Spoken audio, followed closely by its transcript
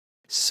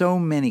So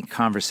many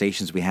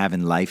conversations we have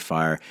in life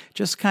are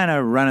just kind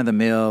of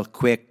run-of-the-mill,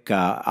 quick,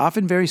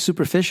 often very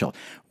superficial.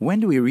 When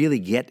do we really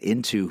get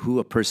into who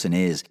a person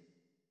is?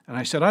 And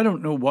I said, I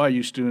don't know why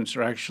you students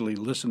are actually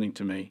listening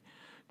to me.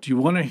 Do you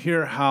want to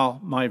hear how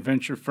my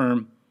venture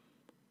firm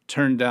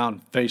turned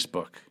down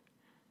Facebook?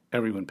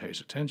 Everyone pays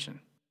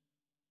attention.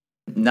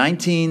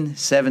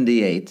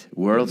 1978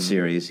 World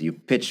Series, you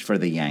pitched for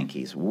the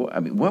Yankees. I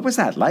mean, what was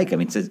that like? I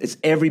mean, it's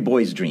every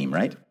boy's dream,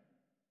 right?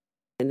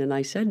 And then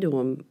I said to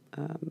him,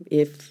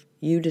 if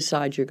you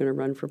decide you're going to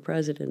run for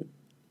president,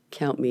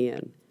 count me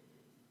in.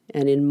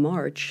 And in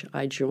March,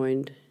 I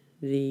joined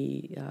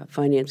the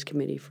finance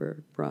committee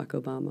for Barack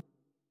Obama.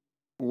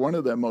 One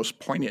of the most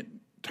poignant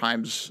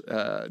times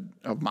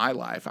of my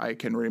life, I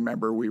can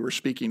remember we were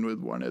speaking with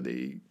one of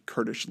the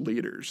Kurdish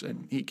leaders,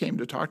 and he came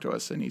to talk to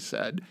us, and he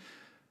said,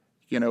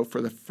 you know,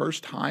 for the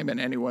first time in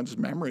anyone's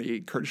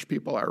memory, Kurdish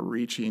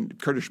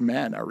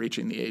men are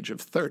reaching the age of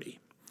 30.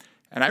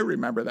 And I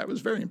remember that was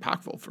very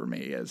impactful for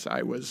me as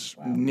I was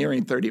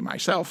nearing 30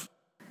 myself.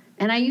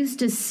 And I used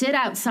to sit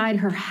outside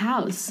her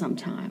house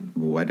sometime.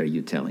 What are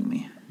you telling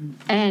me?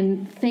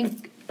 And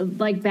think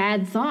like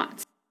bad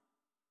thoughts.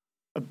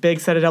 A big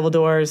set of double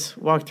doors,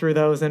 walked through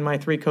those, and my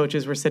three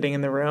coaches were sitting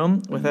in the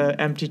room with an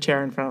empty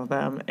chair in front of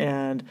them.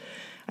 And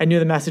I knew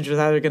the message was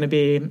either going to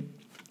be,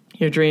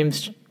 your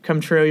dreams come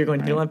true, you're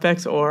going to the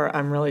Olympics, or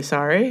I'm really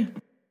sorry.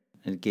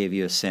 It gave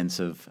you a sense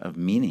of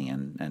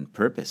meaning and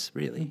purpose,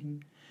 really. Mm-hmm.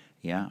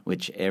 Yeah,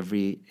 which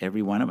every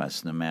one of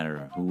us, no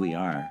matter who we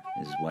are,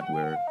 is what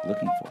we're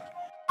looking for.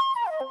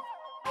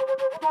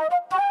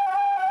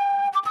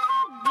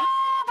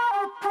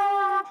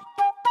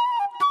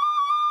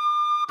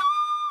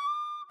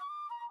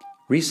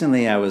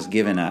 Recently, I was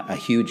given a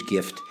huge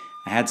gift.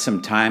 I had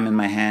some time in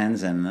my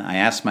hands, and I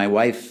asked my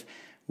wife,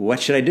 what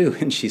should I do?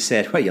 And she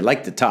said, well, you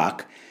like to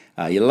talk,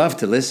 you love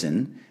to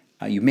listen,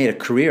 you made a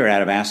career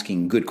out of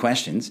asking good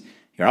questions,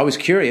 you're always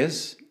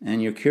curious,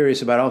 and you're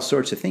curious about all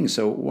sorts of things.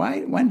 So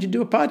why don't you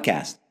do a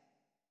podcast?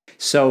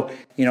 So,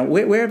 you know,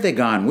 where have they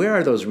gone? Where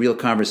are those real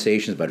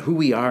conversations about who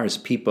we are as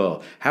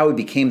people, how we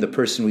became the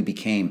person we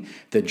became,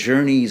 the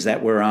journeys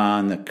that we're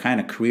on, the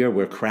kind of career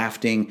we're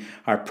crafting,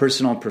 our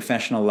personal and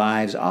professional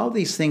lives, all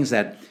these things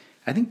that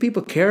I think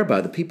people care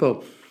about, the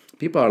people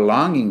are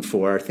longing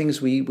for, are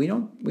things we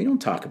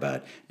don't talk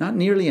about, not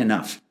nearly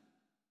enough.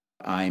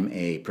 I'm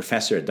a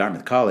professor at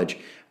Dartmouth College.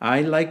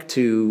 I like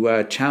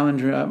to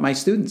challenge my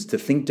students to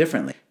think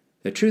differently.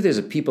 The truth is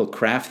that people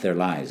craft their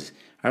lives.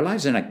 Our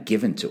lives are not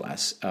given to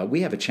us.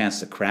 We have a chance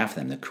to craft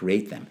them, to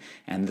create them.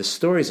 And the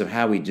stories of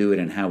how we do it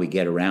and how we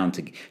get around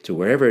to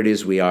wherever it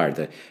is we are,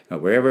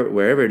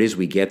 wherever it is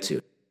we get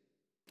to.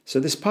 So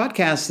this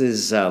podcast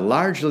is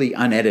largely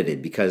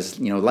unedited because,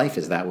 you know, life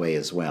is that way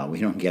as well. We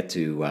don't get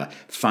to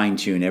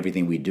fine-tune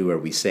everything we do or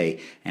we say.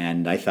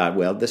 And I thought,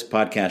 well, this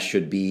podcast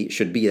should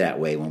be that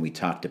way when we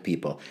talk to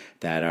people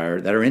that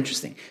are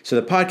interesting. So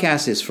the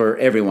podcast is for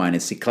everyone.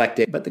 It's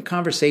eclectic, but the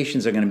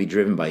conversations are going to be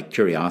driven by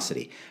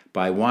curiosity,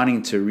 by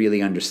wanting to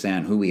really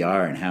understand who we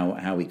are and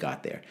how we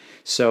got there.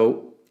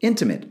 So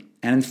intimate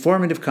and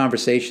informative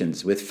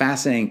conversations with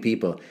fascinating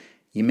people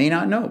you may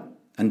not know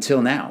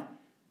until now,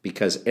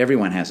 because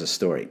everyone has a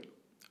story.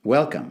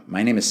 Welcome.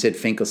 My name is Sid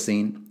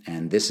Finkelstein,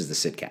 and this is the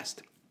Sydcast.